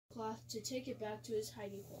cloth to take it back to his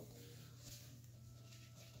hiding hole.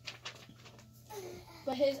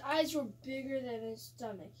 But his eyes were bigger than his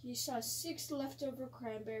stomach. He saw 6 leftover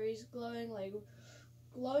cranberries glowing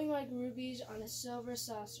like rubies on a silver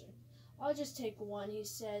saucer. "I'll just take one," he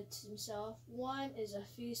said to himself. "One is a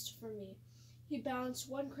feast for me." He balanced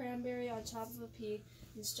one cranberry on top of a pea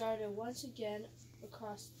and started once again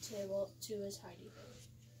across the table to his hiding hole.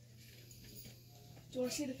 Do you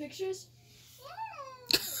want to see the pictures?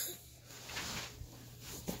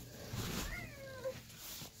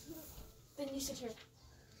 Then you sit here.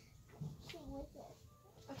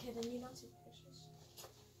 Okay, then you not see the pictures.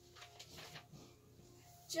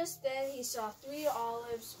 Just then he saw 3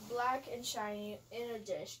 olives, black and shiny, in a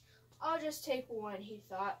dish. "I'll just take one," he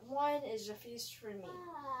thought. "One is a feast for me."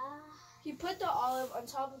 He put the olive on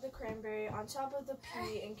top of the cranberry, on top of the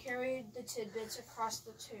pea, and carried the tidbits across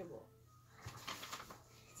the table.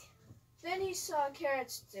 Then he saw carrot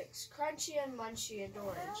sticks, crunchy and munchy and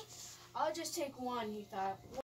orange. "I'll just take one," he thought.